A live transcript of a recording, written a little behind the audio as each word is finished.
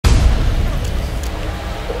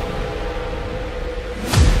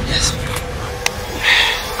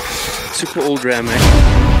super old ram, eh?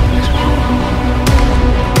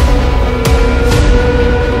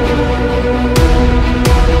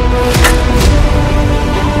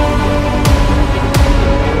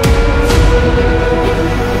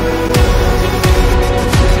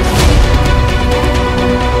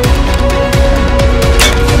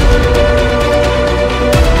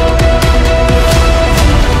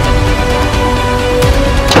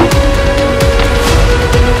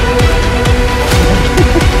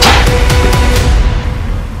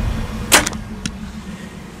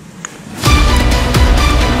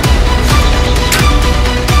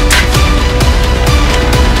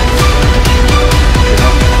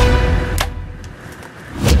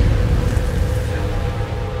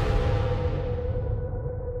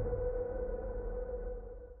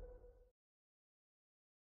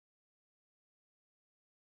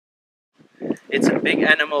 It's a big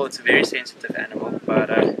animal, it's a very sensitive animal, but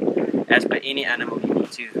as per any animal you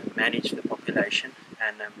need to manage the population,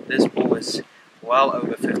 and this bull is well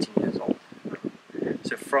over 15 years old.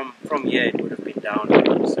 So from here it would have been down,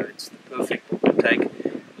 so it's the perfect bull to take.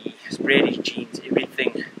 He spread his genes,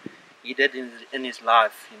 everything he did in his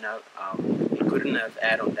life, you know, he couldn't have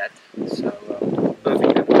added on that, so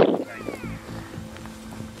perfect animal to take.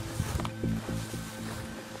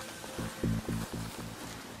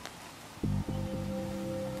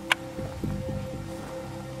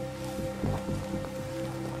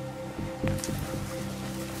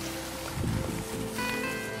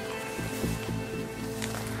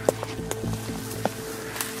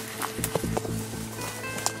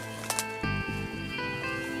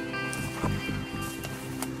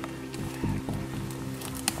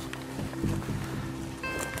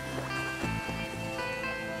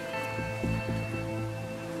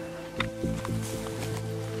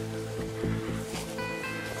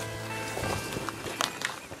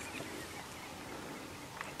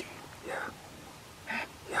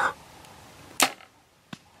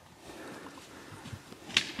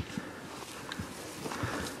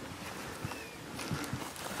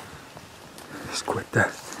 Quit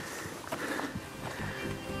that.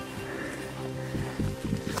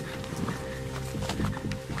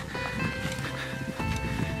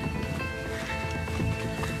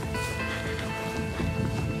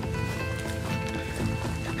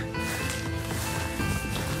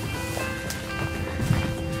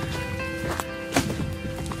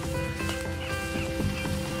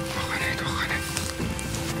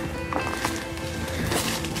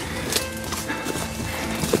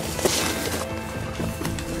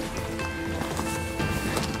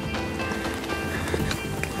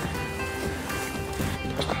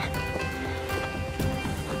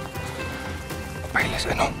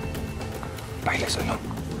 Bailes ano?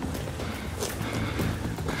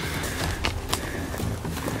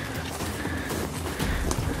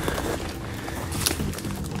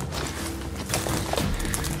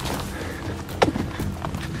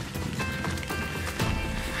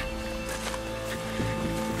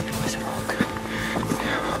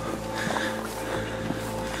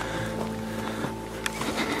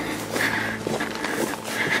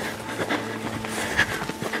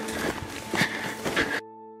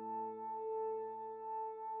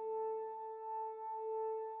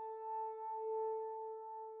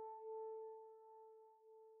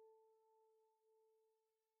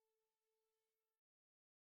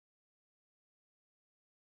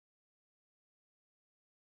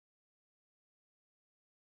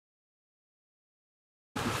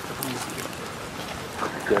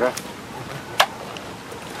 Giraffe.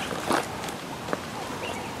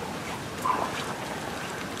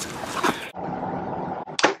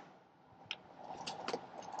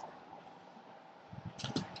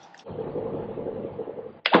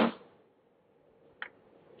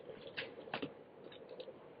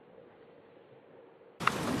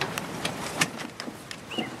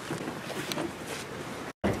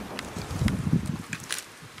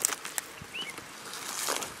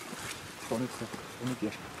 Niet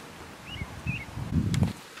hier.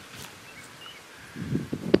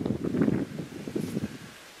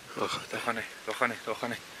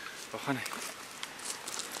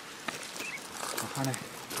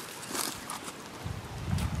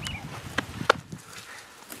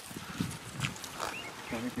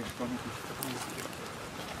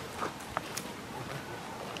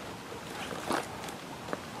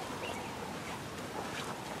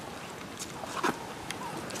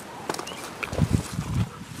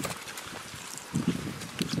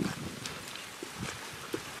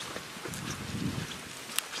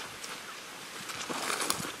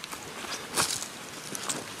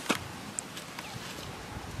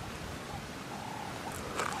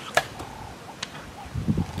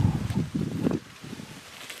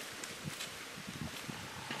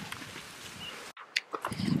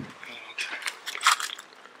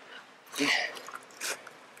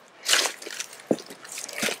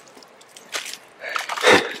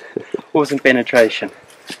 Awesome penetration.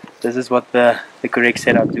 This is what the correct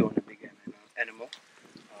setup do on a big animal.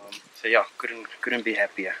 So yeah, couldn't be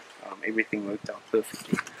happier. Everything worked out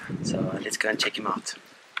perfectly. So let's go and check him out.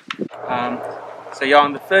 So yeah,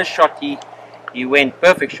 on the first shot he went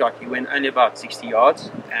perfect shot. He went only about 60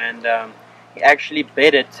 yards, and he actually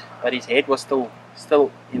bedded, but his head was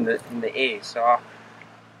still in the air. So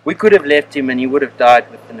we could have left him and he would have died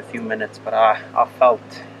within a few minutes. But I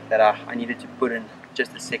felt that I needed to put in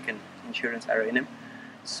just a second insurance arrow in him.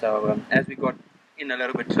 So as we got in a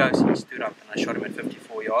little bit closer, he stood up and I shot him at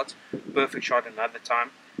 54 yards. Perfect shot another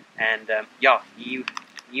time, and yeah,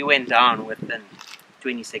 he went down within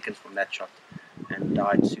 20 seconds from that shot and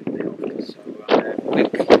died soon thereafter. So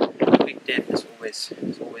quick death is always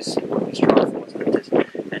what we strive for as hunters,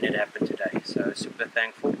 and it happened today. So super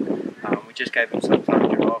thankful. We just gave him some time.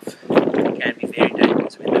 Giraffe can be very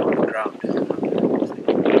dangerous when they're on the ground.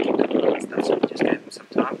 So we just gave him some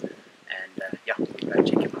time, and yeah, we'll go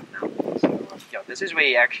check him out now. So yeah, this is where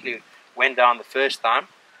he actually went down the first time,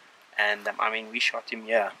 and I mean, we shot him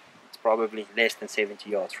here. It's probably less than 70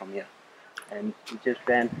 yards from here, and he just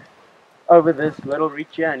ran over this little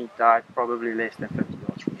reach here, and he died probably less than 50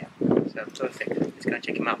 yards from here. So perfect. Let's go and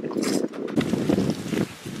check him out.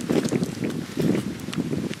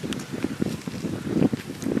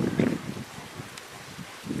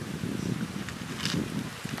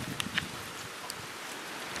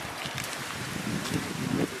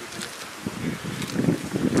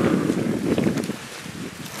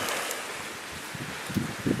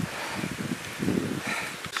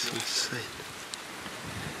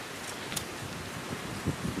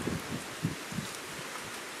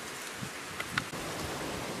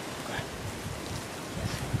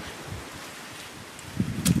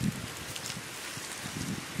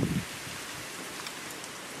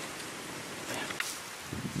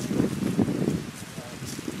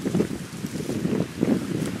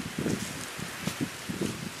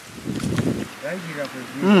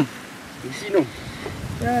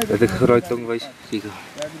 Dat ik groot tong was, zie je.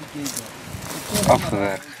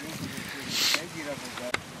 Afgewerkt.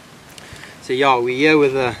 So yeah, we're here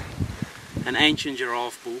with an ancient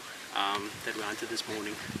giraffe bull that we hunted this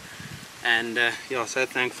morning, and yeah, so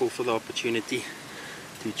thankful for the opportunity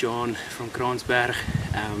to John from Kransberg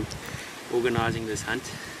organizing this hunt.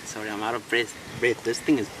 Sorry, I'm out of breath. This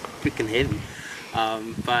thing is freaking heavy.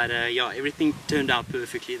 But yeah, everything turned out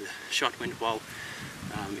perfectly. The shot went well.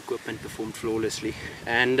 Equipment performed flawlessly,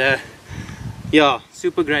 and yeah,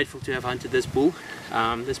 super grateful to have hunted this bull.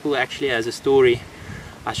 This bull actually has a story.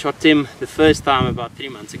 I shot him the first time about 3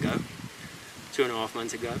 months ago, 2.5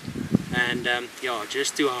 months ago, and yeah,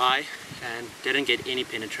 just too high and didn't get any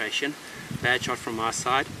penetration. Bad shot from my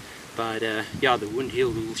side, but yeah, the wound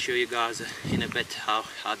healed. We'll show you guys in a bit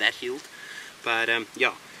how that healed. But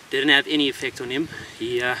yeah, didn't have any effect on him.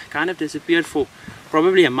 He kind of disappeared for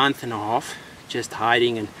probably a month and a half, just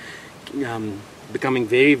hiding and becoming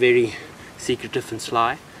very secretive and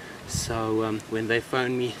sly. So when they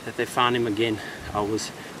phoned me that they found him again, I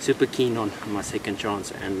was super keen on my second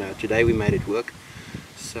chance, and today we made it work.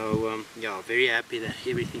 So yeah, very happy that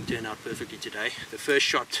everything turned out perfectly today. The first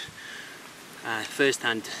shot, first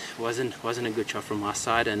hunt, wasn't a good shot from my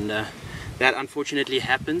side, and that unfortunately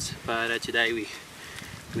happens. But today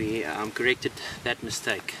we corrected that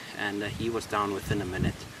mistake, and he was down within a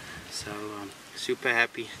minute. So super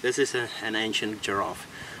happy. This is an ancient giraffe.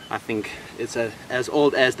 I think it's as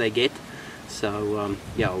old as they get. So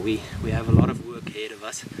yeah, we have a lot of work ahead of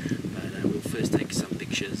us, but we'll first take some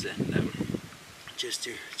pictures and just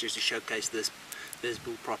to showcase this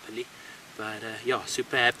bull properly. But yeah,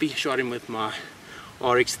 super happy. Shot him with my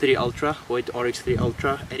RX3 Ultra, Hoyt RX3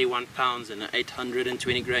 Ultra, 81 pounds and an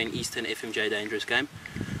 820 grain Easton FMJ Dangerous Game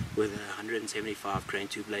with a 175 grain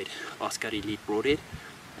 2-blade Oscar Elite Broadhead.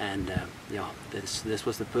 And yeah, this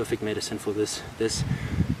was the perfect medicine for this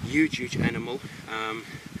huge animal.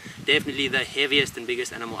 Definitely the heaviest and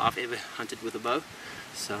biggest animal I've ever hunted with a bow.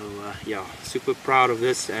 So yeah, super proud of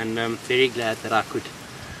this, and very glad that I could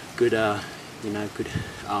you know,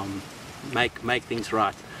 make things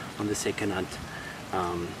right on the second hunt,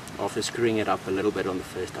 after screwing it up a little bit on the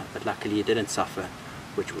first hunt. But luckily it didn't suffer,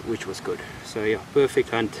 which was good. So yeah, perfect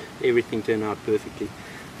hunt. Everything turned out perfectly,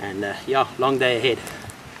 and yeah, long day ahead.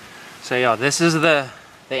 So yeah, this is the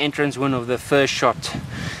entrance wound of the first shot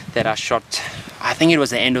that I shot. I think it was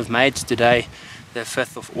the end of May. It's today, the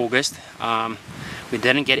 5th of August. We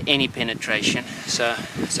didn't get any penetration, so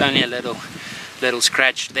it's only a little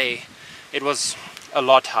scratch there. It was a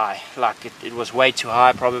lot high, like it was way too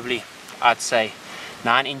high, probably I'd say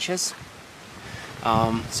 9 inches.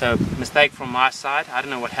 So mistake from my side. I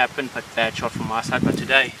don't know what happened, but bad shot from my side. But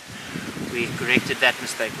today we corrected that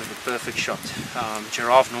mistake with a perfect shot.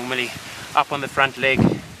 Giraffe normally up on the front leg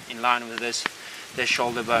in line with this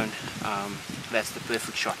shoulder bone. That's the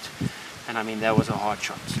perfect shot. And I mean, that was a hard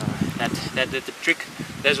shot. So that did the trick.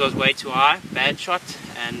 This was way too high, bad shot,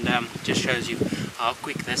 and just shows you how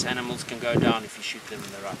quick these animals can go down if you shoot them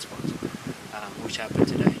in the right spot, which happened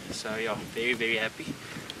today. So yeah, very, very happy.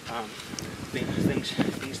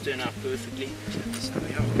 Things turn out perfectly. So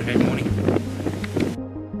yeah, great morning.